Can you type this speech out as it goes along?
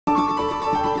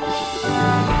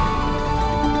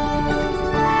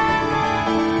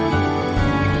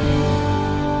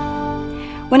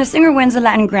When a singer wins a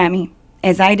Latin Grammy,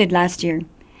 as I did last year,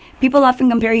 people often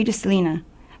compare you to Selena.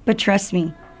 But trust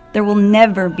me, there will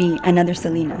never be another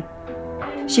Selena.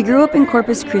 She grew up in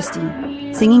Corpus Christi,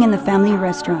 singing in the family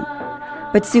restaurant.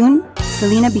 But soon,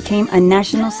 Selena became a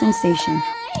national sensation,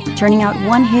 turning out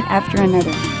one hit after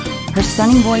another, her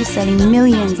stunning voice selling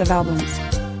millions of albums.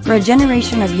 For a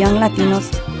generation of young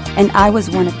Latinos, and I was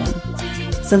one of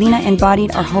them, Selena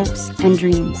embodied our hopes and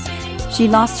dreams. She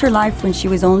lost her life when she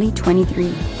was only 23.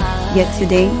 Yet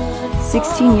today,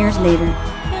 16 years later,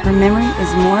 her memory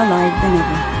is more alive than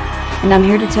ever. And I'm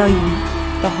here to tell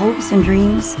you, the hopes and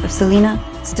dreams of Selena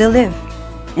still live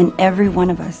in every one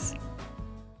of us.